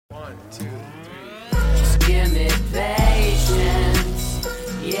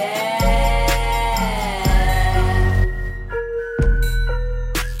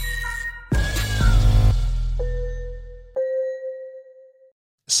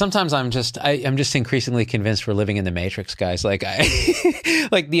Sometimes I'm just increasingly convinced we're living in the Matrix, guys. Like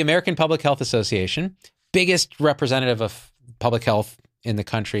like the American Public Health Association, biggest representative of public health in the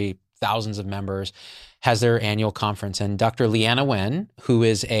country, thousands of members, has their annual conference. And Dr. Leana Wen, who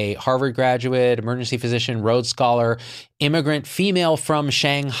is a Harvard graduate, emergency physician, Rhodes Scholar, immigrant female from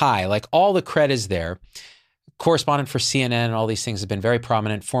Shanghai, like all the credit is there. Correspondent for CNN and all these things, has been very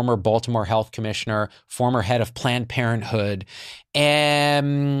prominent, former Baltimore health commissioner, former head of Planned Parenthood.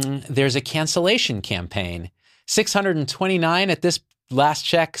 And there's a cancellation campaign. 629 at this last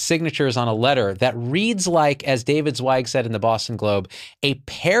check signatures on a letter that reads like, as David Zweig said in the Boston Globe, a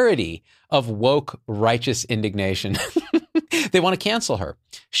parody of woke righteous indignation. They want to cancel her.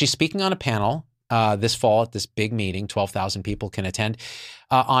 She's speaking on a panel this fall at this big meeting, 12,000 people can attend,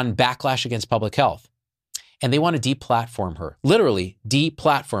 on backlash against public health. And they want to deplatform her, literally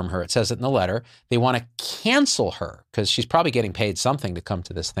deplatform her. It says it in the letter. They want to cancel her because she's probably getting paid something to come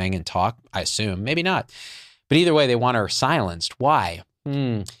to this thing and talk, I assume, maybe not. But either way, they want her silenced. Why?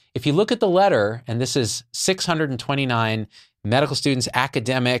 If you look at the letter, and this is 629 medical students,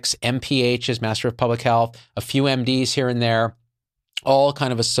 academics, MPHs, Master of Public Health, a few MDs here and there, all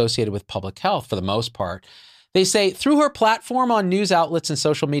kind of associated with public health for the most part. They say, through her platform on news outlets and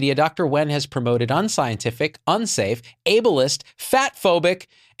social media, Dr. Wen has promoted unscientific, unsafe, ableist, fat-phobic,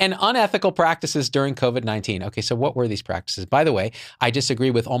 and unethical practices during COVID-19. Okay, so what were these practices? By the way, I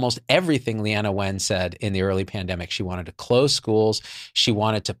disagree with almost everything Leana Wen said in the early pandemic. She wanted to close schools. She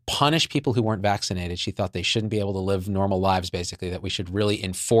wanted to punish people who weren't vaccinated. She thought they shouldn't be able to live normal lives, basically, that we should really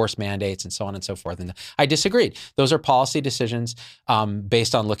enforce mandates and so on and so forth. And I disagreed. Those are policy decisions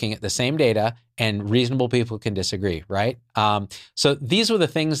based on looking at the same data, and reasonable people can disagree, right? So these were the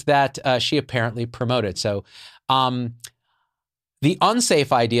things that she apparently promoted. So the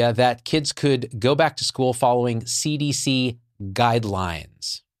unsafe idea that kids could go back to school following CDC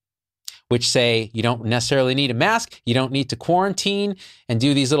guidelines, which say you don't necessarily need a mask, you don't need to quarantine and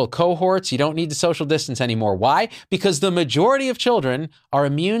do these little cohorts, you don't need to social distance anymore. Why? Because the majority of children are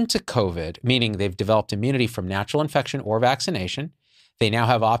immune to COVID, meaning they've developed immunity from natural infection or vaccination. They now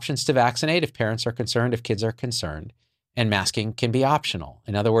have options to vaccinate if parents are concerned, if kids are concerned, and masking can be optional.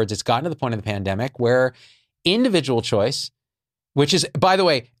 In other words, it's gotten to the point of the pandemic where individual choice, which is, by the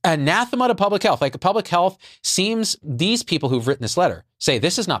way, anathema to public health. Like public health seems, these people who've written this letter say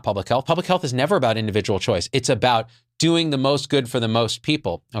this is not public health. Public health is never about individual choice. It's about doing the most good for the most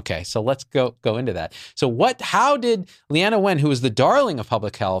people. Okay, so let's go into that. So how did Leana Wen, who is the darling of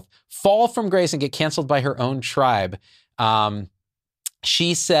public health, fall from grace and get canceled by her own tribe?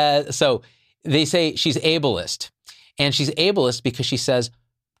 She says, so they say she's ableist. And she's ableist because she says,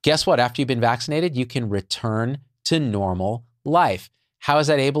 guess what? After you've been vaccinated, you can return to normal life. How is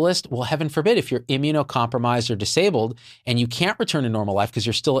that ableist? Well, heaven forbid, if you're immunocompromised or disabled and you can't return to normal life because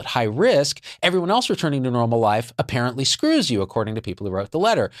you're still at high risk, everyone else returning to normal life apparently screws you, according to people who wrote the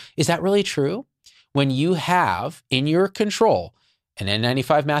letter. Is that really true? When you have in your control an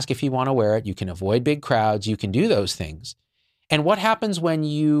N95 mask, if you want to wear it, you can avoid big crowds, you can do those things. And what happens when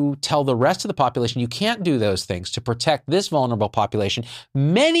you tell the rest of the population you can't do those things to protect this vulnerable population,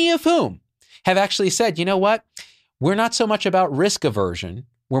 many of whom have actually said, you know what? We're not so much about risk aversion.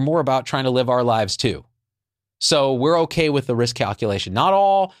 We're more about trying to live our lives too. So we're okay with the risk calculation. Not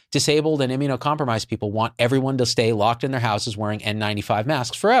all disabled and immunocompromised people want everyone to stay locked in their houses wearing N95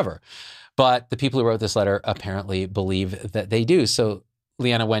 masks forever. But the people who wrote this letter apparently believe that they do. So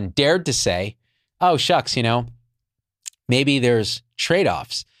Leana Wen dared to say, oh, shucks, maybe there's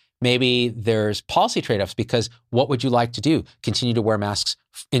trade-offs. Maybe there's policy trade-offs because what would you like to do? Continue to wear masks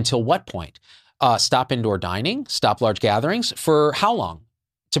until what point? Stop indoor dining, stop large gatherings for how long?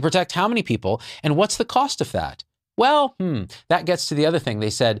 To protect how many people? And what's the cost of that? Well, that gets to the other thing. They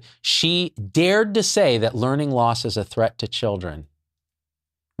said she dared to say that learning loss is a threat to children,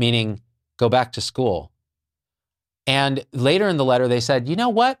 meaning go back to school. And later in the letter, they said, you know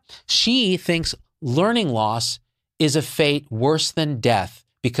what? She thinks learning loss is a fate worse than death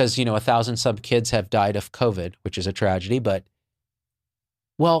because, 1,000 some kids have died of COVID, which is a tragedy. But,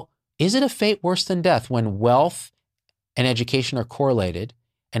 well, is it a fate worse than death when wealth and education are correlated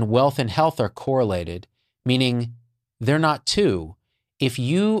and wealth and health are correlated, meaning they're not two? If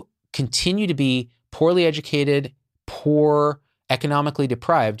you continue to be poorly educated, poor, economically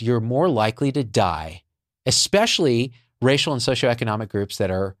deprived, you're more likely to die, especially racial and socioeconomic groups that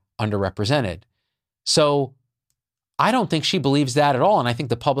are underrepresented. So I don't think she believes that at all. And I think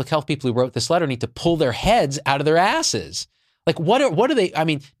the public health people who wrote this letter need to pull their heads out of their asses. Like, what are they? I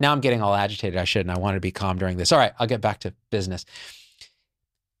mean, now I'm getting all agitated. I shouldn't. I want to be calm during this. All right, I'll get back to business.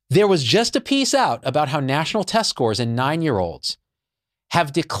 There was just a piece out about how national test scores in 9-year-olds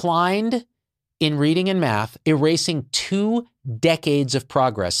have declined in reading and math, erasing 2 decades of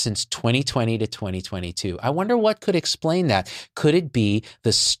progress since 2020 to 2022. I wonder what could explain that. Could it be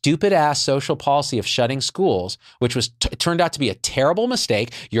the stupid ass social policy of shutting schools, which was turned out to be a terrible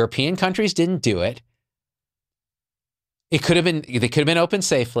mistake? European countries didn't do it. They could have been open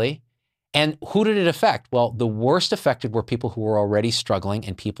safely. And who did it affect? Well, the worst affected were people who were already struggling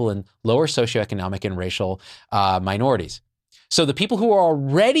and people in lower socioeconomic and racial minorities. So the people who are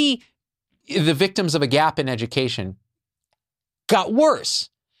already the victims of a gap in education got worse.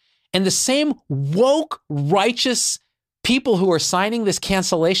 And the same woke, righteous people who are signing this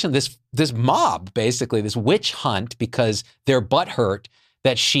cancellation, this mob, basically, this witch hunt because they're butthurt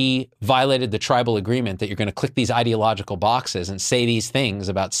that she violated the tribal agreement that you're going to click these ideological boxes and say these things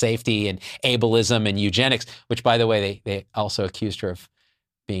about safety and ableism and eugenics, which, by the way, they also accused her of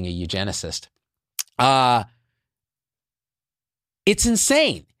being a eugenicist. It's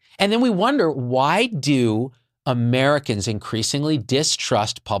insane. And then we wonder, why do Americans increasingly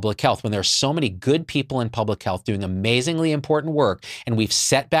distrust public health when there are so many good people in public health doing amazingly important work, and we've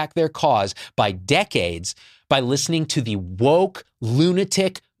set back their cause by decades by listening to the woke,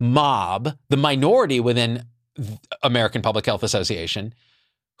 lunatic mob, the minority within American Public Health Association,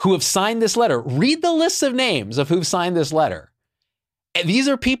 who have signed this letter? Read the list of names of who've signed this letter. And these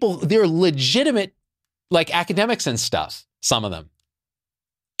are people, they're legitimate, like academics and stuff, some of them.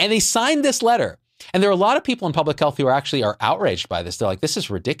 And they signed this letter. And there are a lot of people in public health who are outraged by this. They're like, this is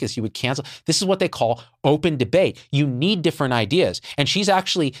ridiculous. You would cancel. This is what they call open debate. You need different ideas. And she's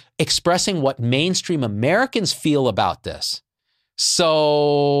actually expressing what mainstream Americans feel about this.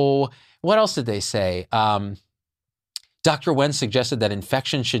 So what else did they say? Dr. Wen suggested that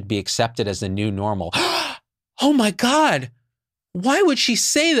infection should be accepted as the new normal. Oh my God. Why would she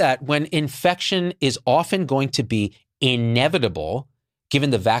say that when infection is often going to be inevitable?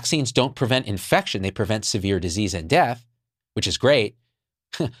 Given the vaccines don't prevent infection, they prevent severe disease and death, which is great.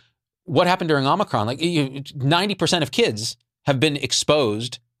 What happened during Omicron? Like 90% of kids have been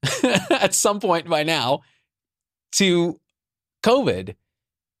exposed at some point by now to COVID.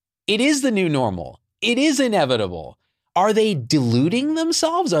 It is the new normal. It is inevitable. Are they deluding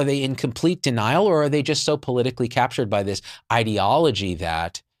themselves? Are they in complete denial? Or are they just so politically captured by this ideology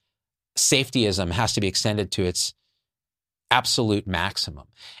that safetyism has to be extended to its absolute maximum?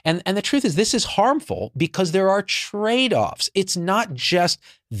 And the truth is, this is harmful because there are trade-offs. It's not just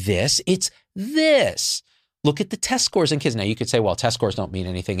this, it's this. Look at the test scores in kids. Now you could say, well, test scores don't mean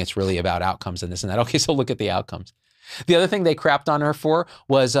anything. It's really about outcomes and this and that. Okay, so look at the outcomes. The other thing they crapped on her for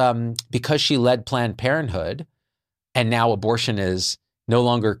was because she led Planned Parenthood and now abortion is no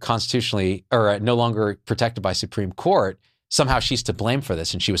longer constitutionally or no longer protected by Supreme Court, somehow she's to blame for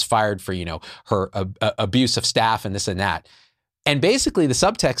this. And she was fired for, her abuse of staff and this and that. And basically the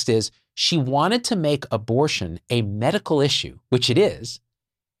subtext is she wanted to make abortion a medical issue, which it is,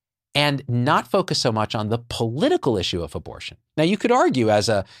 and not focus so much on the political issue of abortion. Now, you could argue as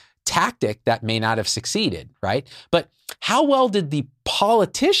a tactic that may not have succeeded, right? But how well did the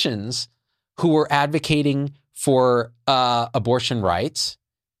politicians who were advocating for abortion rights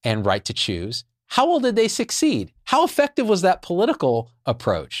and right to choose, how well did they succeed? How effective was that political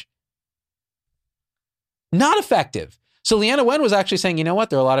approach? Not effective. So Leana Wen was actually saying, you know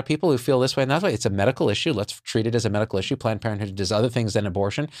what? There are a lot of people who feel this way and that way. It's a medical issue. Let's treat it as a medical issue. Planned Parenthood does other things than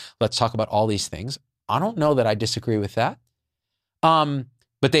abortion. Let's talk about all these things. I don't know that I disagree with that.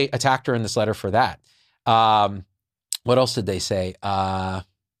 But they attacked her in this letter for that. What else did they say? Oh,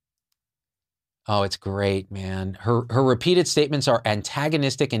 it's great, man. Her repeated statements are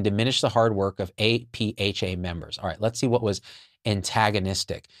antagonistic and diminish the hard work of APHA members. All right, let's see what was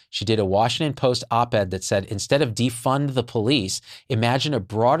antagonistic. She did a Washington Post op-ed that said, instead of defund the police, imagine a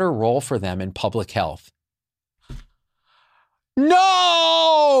broader role for them in public health.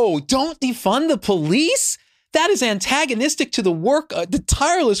 No! Don't defund the police? That is antagonistic to the work, the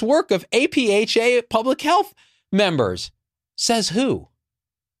tireless work of APHA public health members. Says who?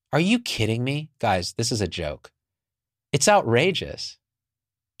 Are you kidding me? Guys, this is a joke. It's outrageous.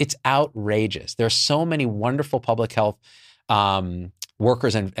 It's outrageous. There are so many wonderful public health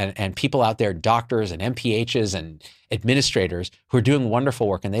workers and people out there, doctors and MPHs and administrators who are doing wonderful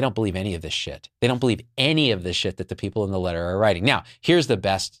work, and they don't believe any of this shit. They don't believe any of the shit that the people in the letter are writing. Now, here's the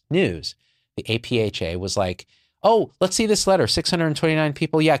best news. The APHA was like, oh, let's see this letter, 629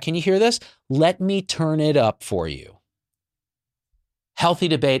 people. Yeah, can you hear this? Let me turn it up for you. Healthy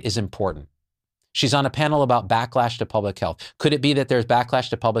debate is important. She's on a panel about backlash to public health. Could it be that there's backlash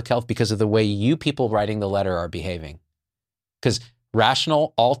to public health because of the way you people writing the letter are behaving? Because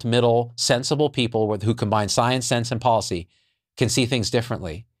rational, alt-middle, sensible people who combine science, sense, and policy can see things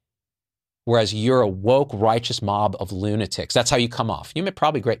differently. Whereas you're a woke, righteous mob of lunatics. That's how you come off. You're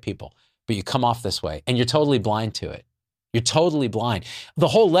probably great people, but you come off this way and you're totally blind to it. You're totally blind. The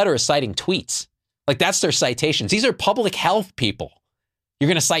whole letter is citing tweets. Like that's their citations. These are public health people. You're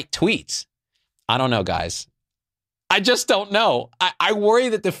going to cite tweets. I don't know, guys. I just don't know. I worry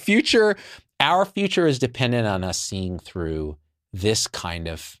that the future, our future is dependent on us seeing through this kind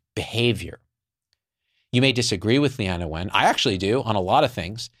of behavior. You may disagree with Leana Wen. I actually do on a lot of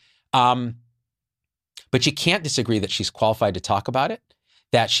things. But you can't disagree that she's qualified to talk about it,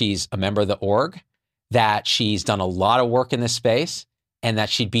 that she's a member of the org, that she's done a lot of work in this space, and that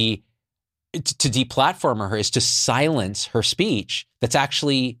she'd be, to deplatform her is to silence her speech that's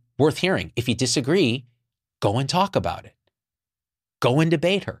actually worth hearing. If you disagree, go and talk about it. Go and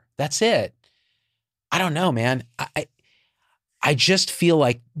debate her. That's it. I don't know, man. I just feel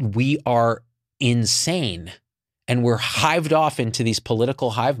like we are insane and we're hived off into these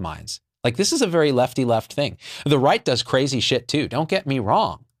political hive minds. Like this is a very lefty left thing. The right does crazy shit too. Don't get me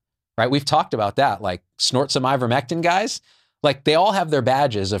wrong, right? We've talked about that. Like snort some ivermectin guys. Like they all have their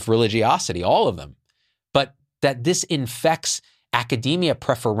badges of religiosity, all of them. But that this infects academia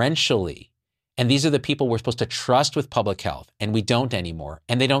preferentially. And these are the people we're supposed to trust with public health. And we don't anymore.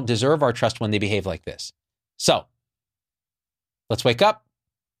 And they don't deserve our trust when they behave like this. So let's wake up.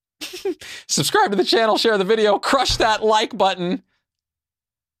 Subscribe to the channel, share the video, crush that like button.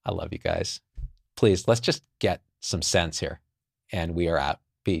 I love you guys. Please, let's just get some sense here. And we are out.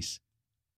 Peace.